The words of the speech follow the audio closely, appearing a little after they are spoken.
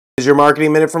Here's your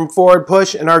Marketing Minute from Forward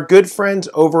Push, and our good friends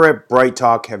over at Bright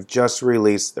Talk have just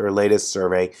released their latest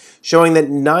survey showing that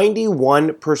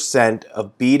 91%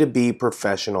 of B2B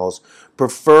professionals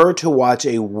prefer to watch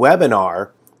a webinar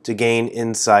to gain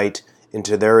insight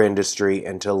into their industry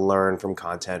and to learn from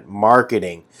content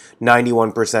marketing.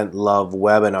 91% love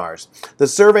webinars. The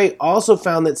survey also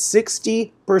found that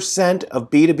 60%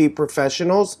 of B2B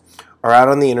professionals are out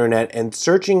on the internet and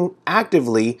searching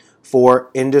actively for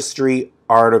industry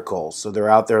articles. So they're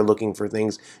out there looking for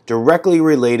things directly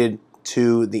related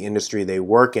to the industry they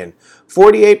work in.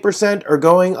 48% are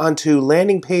going onto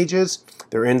landing pages.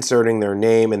 They're inserting their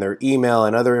name and their email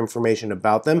and other information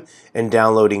about them and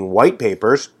downloading white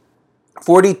papers.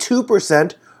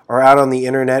 42% are out on the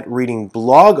internet reading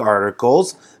blog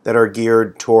articles that are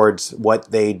geared towards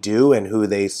what they do and who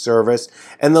they service.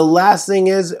 And the last thing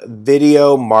is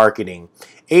video marketing.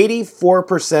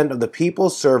 84% of the people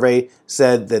surveyed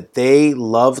said that they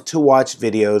love to watch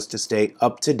videos to stay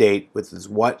up to date with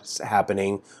what's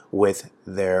happening with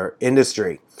their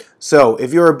industry. So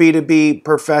if you're a B2B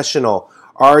professional,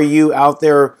 are you out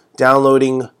there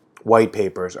downloading white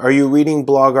papers? Are you reading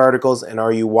blog articles, and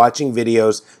are you watching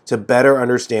videos to better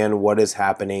understand what is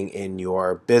happening in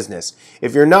your business?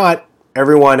 If you're not,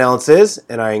 everyone else is,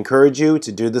 and I encourage you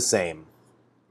to do the same.